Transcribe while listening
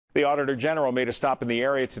The Auditor General made a stop in the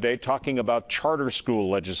area today talking about charter school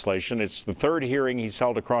legislation. It's the third hearing he's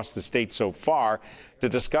held across the state so far to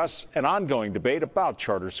discuss an ongoing debate about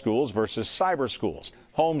charter schools versus cyber schools,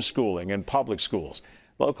 homeschooling, and public schools.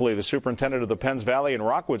 Locally, the superintendent of the Penns Valley and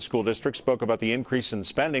Rockwood school district spoke about the increase in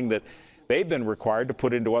spending that they've been required to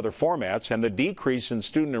put into other formats and the decrease in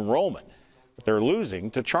student enrollment that they're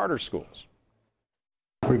losing to charter schools.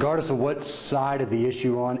 Regardless of what side of the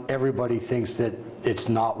issue you're on, everybody thinks that it's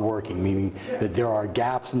not working, meaning that there are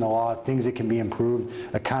gaps in the law, things that can be improved,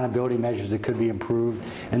 accountability measures that could be improved,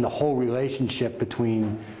 and the whole relationship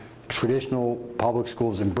between traditional public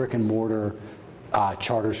schools and brick and mortar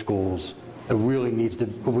charter schools. It really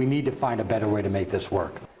we need to find a better way to make this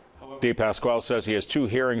work. DePasquale says he has 2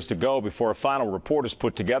 hearings to go before a final report is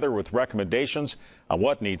put together with recommendations on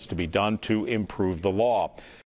what needs to be done to improve the law.